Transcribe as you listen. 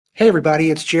Hey everybody,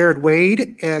 it's Jared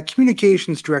Wade,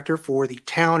 Communications Director for the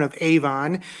town of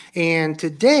Avon. And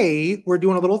today we're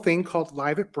doing a little thing called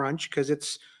Live at Brunch because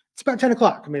it's about 10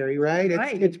 o'clock, Mary, right?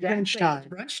 It's brunch time.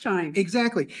 Brunch time.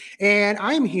 Exactly. And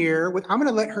I'm here I'm going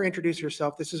to let her introduce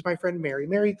herself. This is my friend Mary.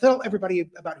 Mary, tell everybody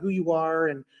about who you are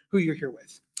and who you're here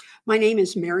with. My name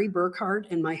is Mary Burkhart,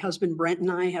 and my husband Brent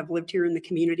and I have lived here in the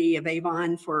community of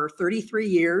Avon for 33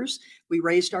 years. We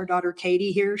raised our daughter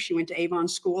Katie here. She went to Avon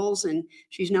schools, and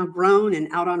she's now grown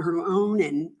and out on her own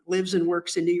and lives and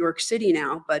works in New York City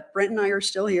now. But Brent and I are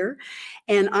still here.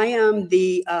 And I am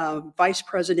the vice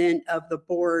president of the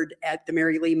board at the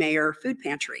Mary Lee Maier Food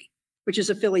Pantry, which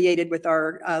is affiliated with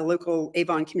our local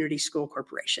Avon Community School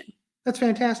Corporation. That's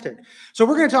fantastic. So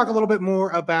we're going to talk a little bit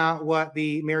more about what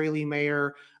the Mary Lee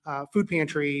Maier Food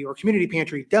Pantry or Community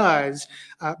Pantry does,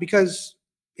 because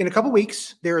in a couple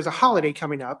weeks, there is a holiday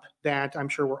coming up that I'm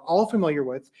sure we're all familiar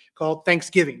with called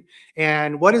Thanksgiving.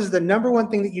 And what is the number one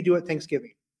thing that you do at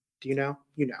Thanksgiving? Do you know?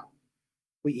 You know.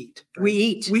 We eat.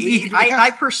 Right? We eat.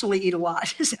 I personally eat a lot,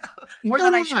 so more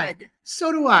than I should.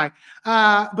 So do I.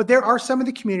 But there are some in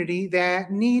the community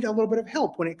that need a little bit of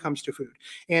help when it comes to food.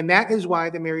 And that is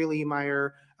why the Mary Lee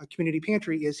Maier Community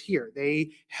Pantry is here. They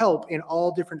help in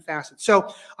all different facets.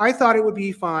 So I thought it would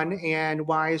be fun and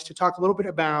wise to talk a little bit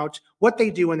about what they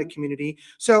do in the community.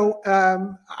 So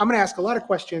I'm going to ask a lot of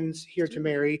questions here to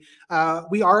Mary.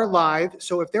 We are live,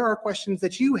 so if there are questions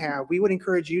that you have, we would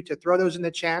encourage you to throw those in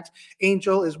the chat.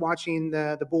 Angel is watching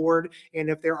the board, and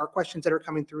if there are questions that are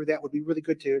coming through, that would be really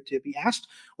good to be asked.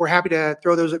 We're happy to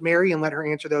throw those at Mary and let her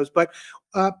answer those. But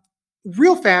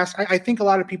real fast, I think a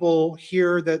lot of people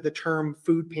hear the term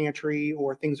food pantry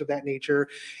or things of that nature,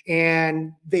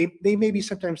 and they maybe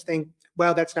sometimes think,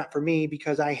 well, that's not for me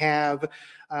because I have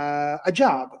a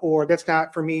job, or that's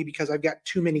not for me because I've got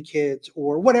too many kids,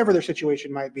 or whatever their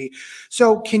situation might be.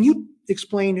 So can you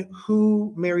explain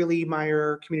who Mary Lee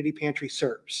Maier Community Pantry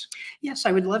serves? Yes,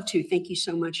 I would love to. Thank you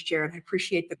so much, Jared. I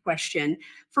appreciate the question.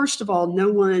 First of all,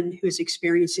 no one who is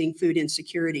experiencing food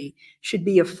insecurity should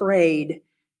be afraid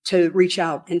to reach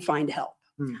out and find help.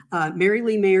 Mary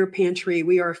Lee Maier Pantry,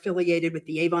 we are affiliated with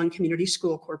the Avon Community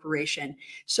School Corporation.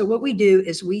 So what we do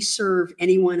is we serve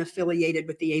anyone affiliated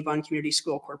with the Avon Community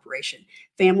School Corporation.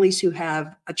 Families who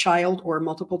have a child or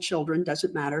multiple children,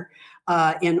 doesn't matter,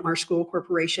 in our school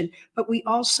corporation. But we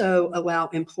also allow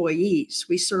employees.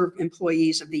 We serve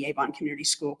employees of the Avon Community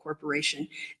School Corporation.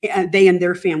 They and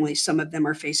their families, some of them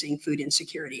are facing food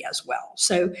insecurity as well.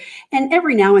 So, and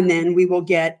every now and then we will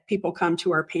get people come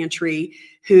to our pantry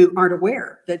who aren't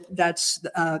aware that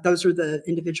those are the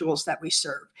individuals that we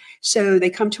serve. So they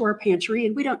come to our pantry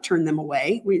and we don't turn them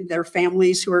away. They're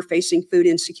families who are facing food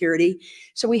insecurity.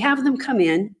 So we have them come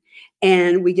in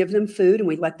and we give them food and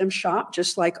we let them shop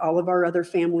just like all of our other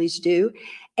families do.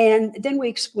 And then we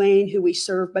explain who we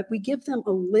serve, but we give them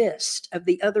a list of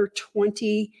the other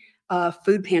 20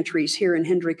 food pantries here in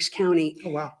Hendricks County.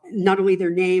 Oh, wow. Not only their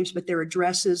names, but their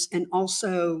addresses, and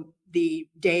also the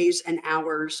days and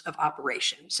hours of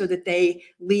operation, so that they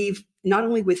leave not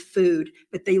only with food,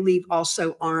 but they leave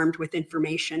also armed with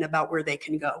information about where they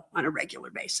can go on a regular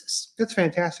basis. That's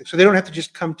fantastic. So they don't have to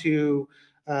just come to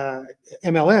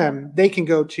MLM. They can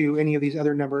go to any of these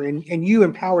other number, and you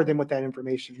empower them with that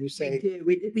information. You say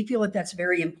we feel that that's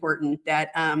very important,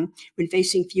 that when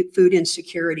facing food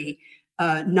insecurity,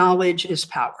 knowledge is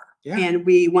power. Yeah. And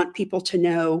we want people to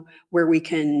know where we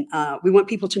want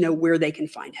people to know where they can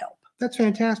find help. That's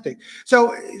fantastic.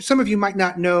 So some of you might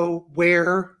not know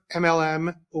where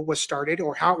MLM was started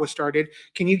or how it was started.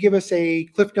 Can you give us a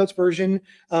Cliff Notes version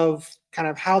of kind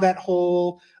of how that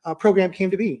whole program came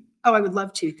to be? Oh, I would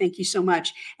love to. Thank you so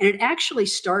much. And it actually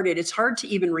started, it's hard to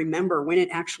even remember when it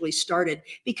actually started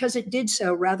because it did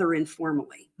so rather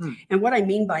informally. And what I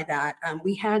mean by that,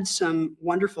 we had some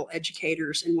wonderful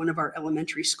educators in one of our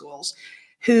elementary schools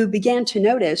who began to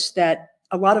notice that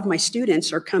a lot of my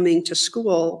students are coming to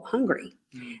school hungry.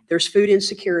 There's food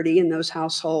insecurity in those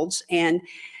households. And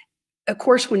of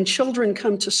course, when children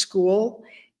come to school,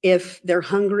 if they're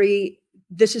hungry,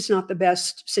 this is not the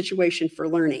best situation for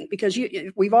learning, because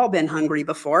we've all been hungry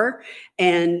before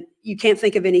and you can't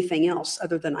think of anything else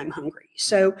other than I'm hungry.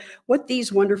 So what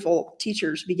these wonderful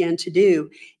teachers began to do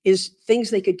is things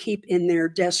they could keep in their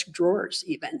desk drawers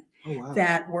even. Oh, wow.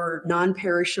 That were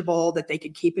non-perishable, that they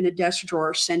could keep in a desk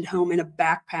drawer, send home in a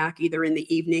backpack, either in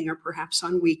the evening or perhaps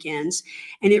on weekends.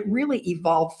 And it really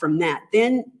evolved from that.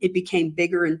 Then it became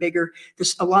bigger and bigger.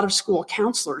 A lot of school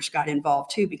counselors got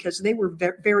involved too, because they were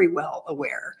very well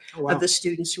aware of the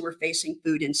students who were facing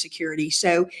food insecurity.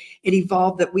 So it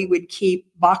evolved that we would keep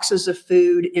boxes of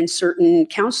food in certain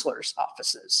counselors'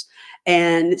 offices.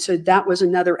 And so that was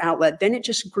another outlet. Then it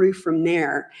just grew from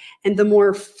there. And the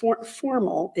more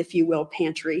formal, if you will,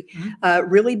 pantry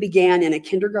really began in a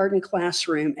kindergarten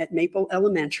classroom at Maple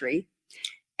Elementary.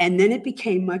 And then it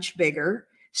became much bigger.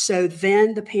 So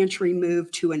then the pantry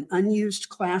moved to an unused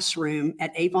classroom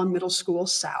at Avon Middle School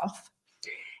South.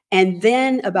 And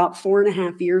then about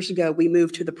 4.5 years ago, we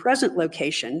moved to the present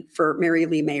location for Mary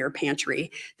Lee Maier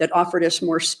Pantry that offered us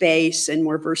more space and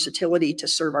more versatility to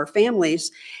serve our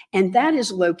families. And that is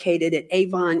located at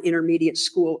Avon Intermediate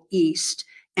School East,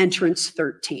 entrance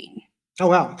 13. Oh,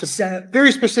 wow. It's a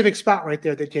very specific spot right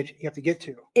there that you have to get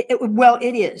to. Well,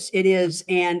 it is. It is.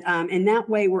 And that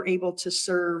way we're able to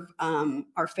serve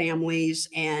our families,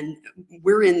 and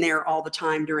we're in there all the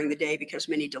time during the day because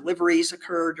many deliveries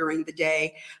occur during the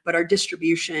day. But our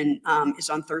distribution is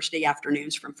on Thursday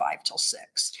afternoons from 5 till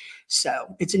 6.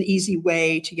 So it's an easy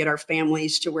way to get our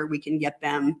families to where we can get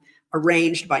them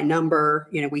arranged by number.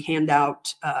 You know, we hand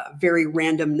out very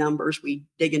random numbers. We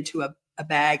dig into a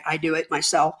bag. I do it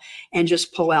myself and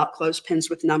just pull out clothespins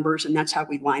with numbers, and that's how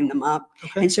we line them up.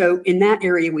 Okay. And so in that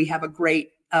area, we have a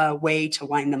great way to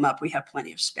line them up. We have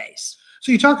plenty of space.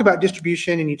 So you talk about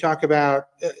distribution, and you talk about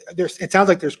it sounds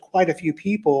like there's quite a few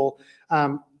people.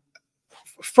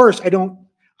 First, and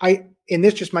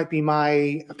this just might be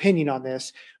my opinion on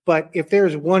this, but if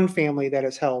there's one family that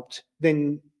has helped,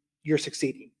 then you're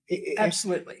succeeding.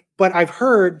 Absolutely. But I've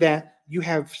heard that you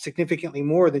have significantly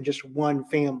more than just one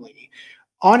family.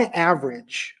 On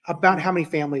average, about how many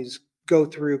families go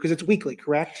through? Because it's weekly,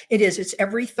 correct? It is. It's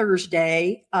every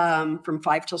Thursday from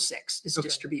 5 till 6 is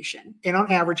distribution. And on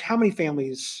average, how many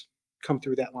families come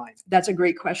through that line? That's a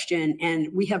great question. And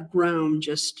we have grown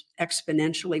just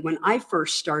exponentially. When I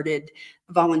first started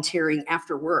volunteering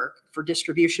after work for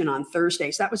distribution on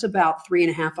Thursdays, that was about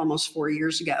 3.5, almost 4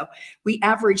 years ago. We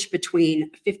averaged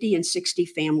between 50 and 60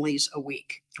 families a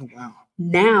week. Oh, wow.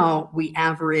 Now we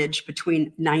average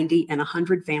between 90 and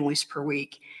 100 families per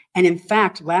week. And in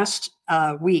fact, last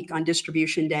week on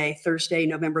distribution day, Thursday,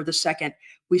 November the 2nd,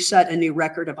 we set a new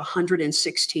record of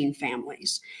 116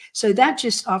 families. So that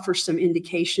just offers some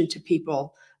indication to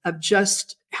people of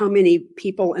just how many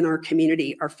people in our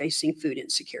community are facing food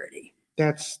insecurity.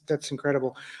 That's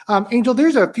incredible. Angel,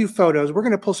 there's a few photos. We're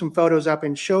going to pull some photos up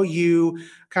and show you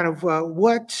kind of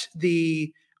what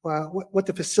the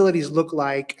facilities look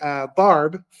like.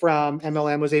 Barb from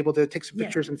MLM was able to take some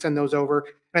pictures and send those over.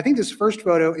 And I think this first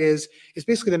photo is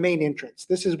basically the main entrance.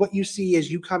 This is what you see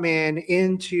as you come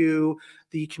into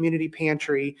the community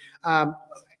pantry.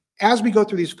 As we go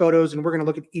through these photos, and we're going to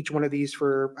look at each one of these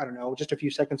for, I don't know, just a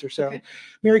few seconds or so. Okay.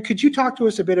 Mary, could you talk to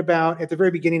us a bit about, at the very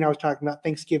beginning, I was talking about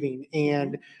Thanksgiving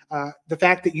and the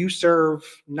fact that you serve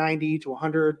 90 to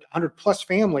 100 plus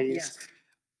families. Yes.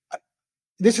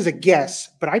 This is a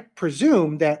guess, but I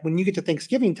presume that when you get to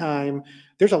Thanksgiving time,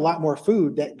 there's a lot more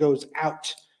food that goes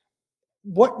out.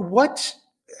 What's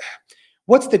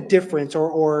the difference,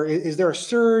 or is there a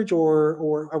surge,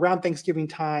 or around Thanksgiving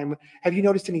time? Have you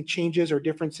noticed any changes or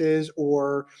differences,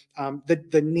 or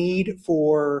the need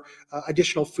for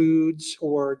additional foods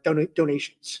or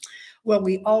donations? Well,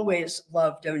 we always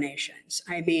love donations.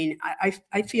 I mean,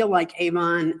 I feel like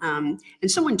Avon, and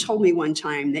someone told me one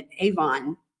time that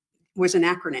Avon was an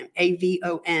acronym,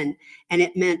 AVON, and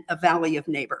it meant a valley of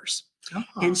neighbors.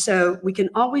 And so we can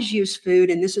always use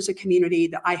food. And this is a community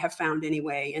that I have found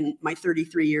anyway, in my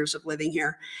 33 years of living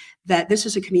here, that this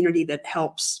is a community that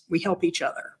we help each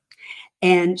other.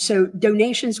 And so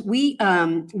donations, we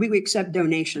accept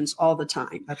donations all the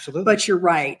time. Absolutely. But you're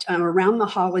right. Around the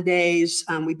holidays,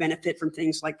 we benefit from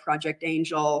things like Project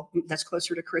Angel. That's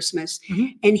closer to Christmas.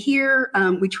 Mm-hmm. And here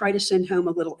we try to send home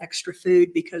a little extra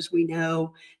food because we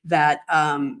know that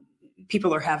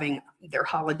people are having their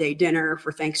holiday dinner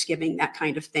for Thanksgiving, that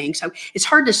kind of thing. So it's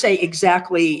hard to say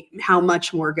exactly how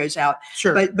much more goes out,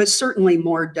 sure, but certainly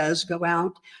more does go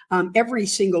out. Every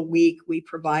single week, we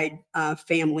provide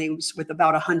families with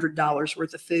about $100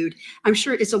 worth of food. I'm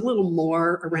sure it's a little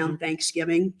more around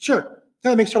Thanksgiving. Sure.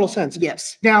 That makes total sense.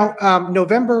 Yes. Now,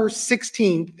 November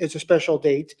 16th is a special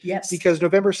date. Yes. Because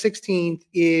November 16th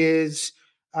is,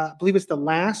 I believe it's the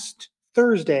last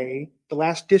Thursday, the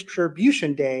last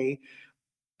distribution day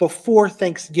before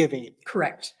Thanksgiving.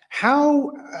 Correct.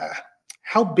 How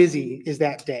busy is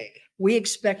that day? We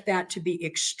expect that to be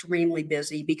extremely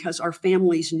busy because our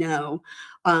families know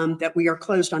that we are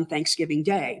closed on Thanksgiving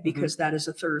Day because that is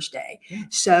a Thursday. Yeah.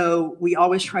 So we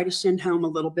always try to send home a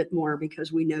little bit more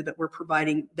because we know that we're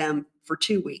providing them for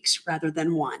 2 weeks rather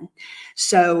than one.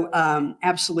 So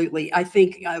absolutely. I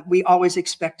think we always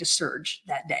expect a surge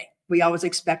that day. We always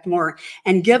expect more.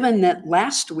 And given that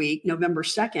last week, November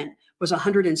 2nd, was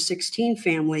 116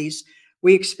 families,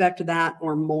 We expect that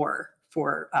or more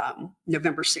for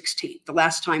November 16th, the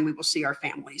last time we will see our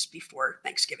families before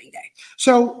Thanksgiving Day.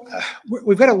 So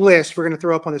we've got a list we're going to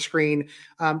throw up on the screen.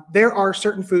 There are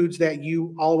certain foods that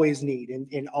you always need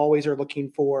and always are looking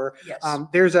for. Yes.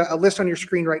 There's a list on your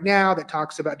screen right now that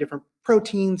talks about different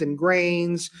proteins and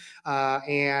grains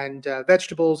and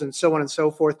vegetables and so on and so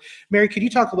forth. Mary, could you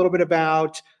talk a little bit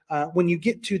about when you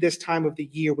get to this time of the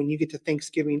year, when you get to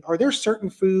Thanksgiving, are there certain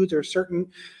foods or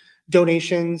certain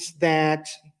donations that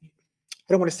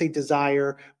I don't want to say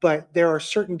desire, but there are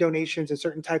certain donations and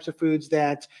certain types of foods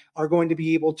that are going to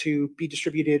be able to be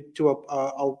distributed to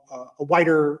a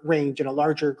wider range and a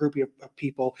larger group of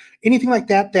people. Anything like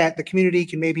that that the community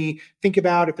can maybe think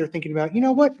about if they're thinking about, you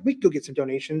know what, we can go get some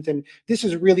donations, and this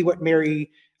is really what Mary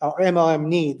or MLM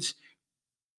needs.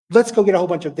 Let's go get a whole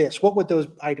bunch of this. What would those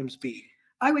items be?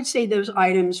 I would say those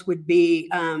items would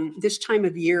be this time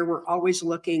of year, we're always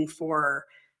looking for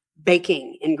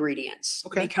baking ingredients,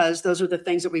 Okay. because those are the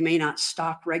things that we may not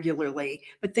stock regularly,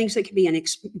 but things that can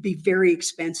be very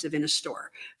expensive in a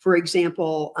store. For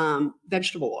example,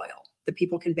 vegetable oil that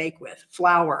people can bake with,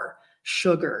 flour,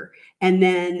 sugar, and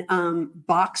then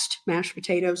boxed mashed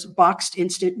potatoes, boxed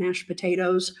instant mashed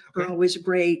potatoes are Okay. always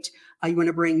great. You want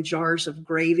to bring jars of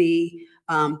gravy.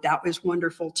 That was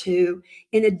wonderful too.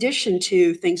 In addition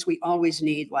to things we always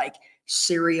need like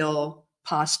cereal,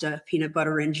 pasta, peanut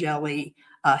butter and jelly,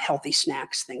 healthy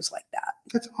snacks, things like that.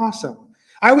 That's awesome.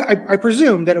 I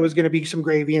presume that it was going to be some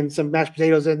gravy and some mashed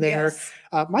potatoes in there. Yes.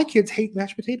 My kids hate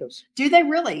mashed potatoes. Do they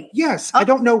really? Yes, Oh. I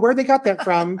don't know where they got that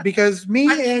from because I me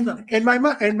love them. and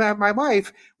my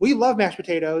wife, we love mashed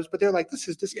potatoes, but they're like, this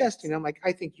is disgusting. Yes. I'm like,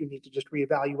 I think you need to just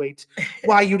reevaluate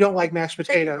why you don't like mashed They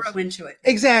potatoes. grow into it.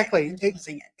 Exactly. Into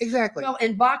using it. Exactly. Well,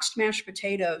 and boxed mashed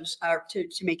potatoes to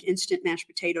make instant mashed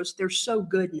potatoes, they're so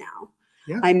good now.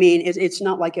 Yeah. I mean, it's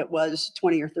not like it was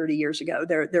 20 or 30 years ago.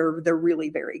 They're really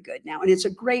very good now, and it's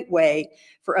a great way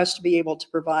for us to be able to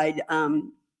provide,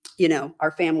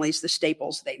 our families the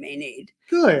staples they may need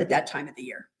Good. at that time of the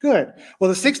year. Good. Well,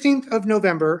 the 16th of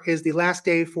November is the last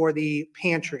day for the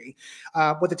pantry.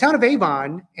 What the town of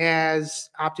Avon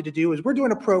has opted to do is we're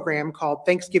doing a program called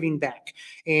thanksGIVINGback,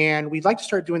 and we'd like to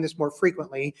start doing this more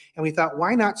frequently. And we thought,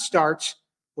 why not start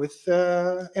with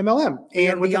MLM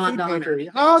and with the food pantry?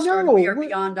 Oh no, We are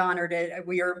beyond honored.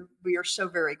 We are so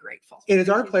very grateful. It is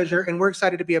our pleasure, and we're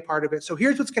excited to be a part of it. So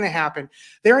here's what's going to happen.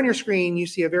 There on your screen, you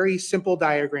see a very simple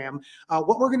diagram.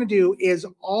 What we're going to do is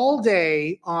all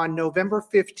day on November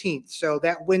 15th, so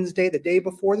that Wednesday, the day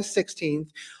before the 16th,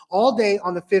 all day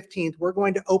on the 15th, we're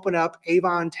going to open up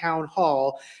Avon Town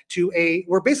Hall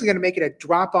we're basically going to make it a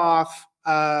drop-off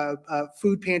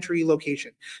food pantry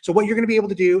location. So what you're going to be able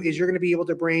to do is you're going to be able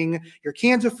to bring your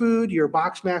cans of food, your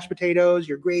boxed mashed potatoes,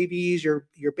 your gravies, your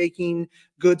baking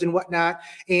goods and whatnot.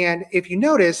 And if you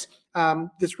notice,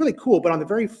 it's really cool, but on the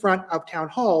very front of Town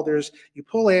Hall, you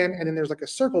pull in and then there's like a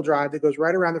circle drive that goes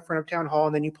right around the front of Town Hall,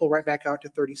 and then you pull right back out to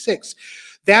 36.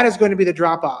 That is going to be the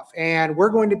drop off, and we're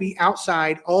going to be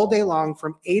outside all day long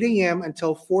from 8 a.m.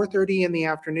 until 4:30 in the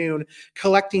afternoon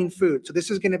collecting food. So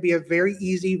this is going to be a very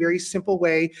easy, very simple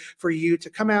way for you to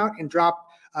come out and drop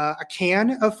a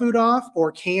can of food off,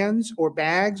 or cans or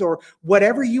bags or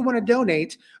whatever you want to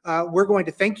donate. We're going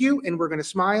to thank you, and we're going to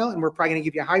smile, and we're probably going to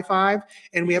give you a high five,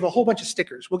 and we have a whole bunch of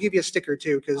stickers. We'll give you a sticker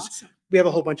too, because Awesome. we have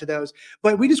a whole bunch of those.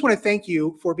 But we just want to thank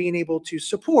you for being able to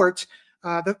support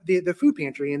the food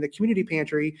pantry and the community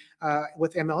pantry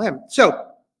with MLM. So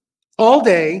all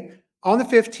day on the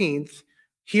 15th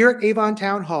here at Avon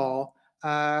Town Hall,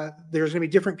 there's going to be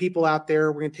different people out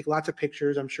there. We're going to take lots of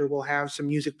pictures. I'm sure we'll have some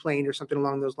music playing or something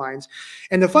along those lines.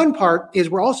 And the fun part is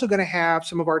we're also going to have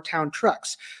some of our town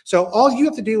trucks. So all you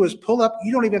have to do is pull up.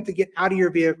 You don't even have to get out of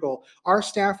your vehicle. Our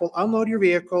staff will unload your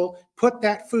vehicle, put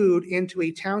that food into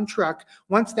a town truck.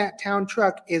 Once that town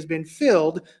truck has been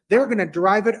filled, they're going to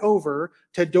drive it over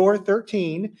to door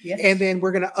 13. Yes. And then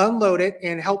we're going to unload it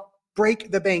and help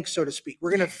break the bank, so to speak.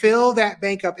 We're going to fill that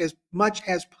bank up as much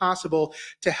as possible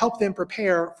to help them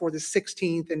prepare for the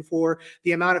 16th and for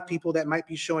the amount of people that might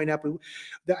be showing up.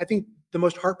 I think the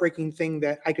most heartbreaking thing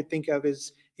that I could think of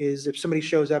is if somebody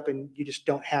shows up and you just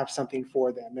don't have something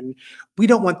for them. And we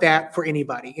don't want that for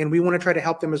anybody. And we want to try to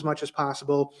help them as much as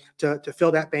possible to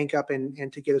fill that bank up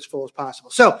and to get as full as possible.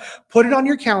 So put it on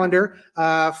your calendar,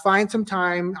 find some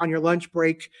time on your lunch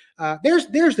break.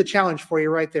 There's the challenge for you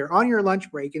right there. On your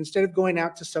lunch break, instead of going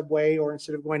out to Subway or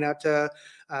instead of going out to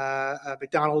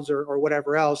McDonald's or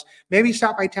whatever else, maybe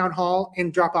stop by Town Hall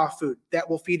and drop off food that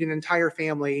will feed an entire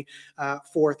family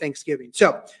for Thanksgiving.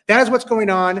 So that is what's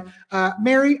going on.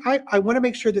 Mary, I want to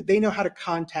make sure that they know how to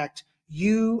contact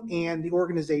you and the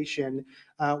organization,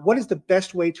 what is the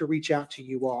best way to reach out to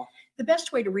you all? The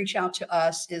best way to reach out to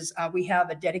us is we have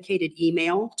a dedicated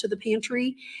email to the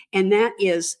pantry, and that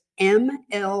is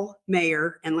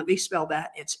Maier, and let me spell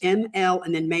that. It's ML,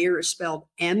 and then Maier is spelled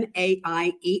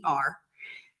Maier,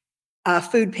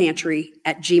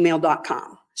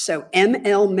 foodpantry@gmail.com. So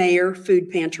Maier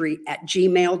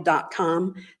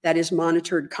foodpantry@gmail.com. That is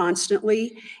monitored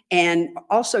constantly. And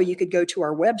also you could go to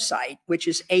our website, which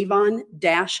is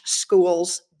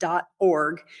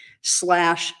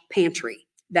avon-schools.org/pantry.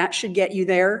 That should get you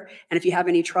there. And if you have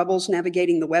any troubles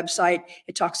navigating the website,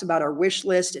 it talks about our wish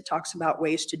list. It talks about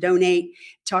ways to donate.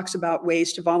 It talks about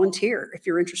ways to volunteer if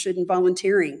you're interested in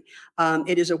volunteering.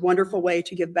 It is a wonderful way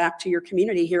to give back to your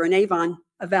community here in Avon,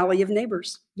 a valley of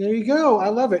neighbors. There you go. I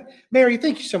love it. Mary,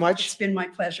 thank you so much. It's been my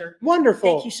pleasure.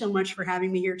 Wonderful. Thank you so much for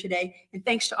having me here today. And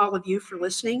thanks to all of you for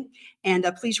listening. And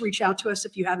please reach out to us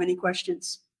if you have any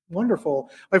questions.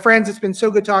 Wonderful. My friends, it's been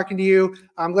so good talking to you.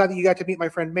 I'm glad that you got to meet my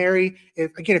friend Mary.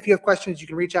 If you have questions, you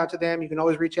can reach out to them. You can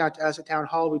always reach out to us at Town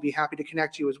Hall. We'd be happy to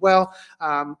connect you as well.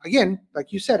 Again,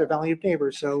 like you said, a valley of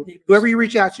neighbors. So whoever you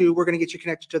reach out to, we're going to get you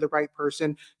connected to the right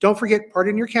person. Don't forget, put it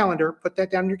in your calendar. Put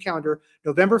that down in your calendar.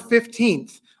 November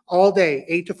 15th, all day,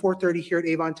 8 to 4:30 here at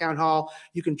Avon Town Hall.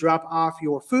 You can drop off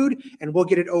your food, and we'll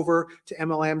get it over to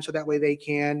MLM so that way they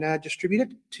can distribute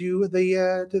it to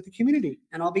the community.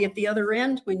 And I'll be at the other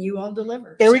end when you all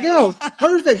deliver. There we go.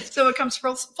 Perfect. So it comes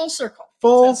full circle.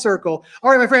 Full circle.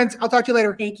 All right, my friends. I'll talk to you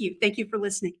later. Thank you. Thank you for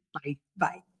listening. Bye.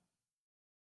 Bye.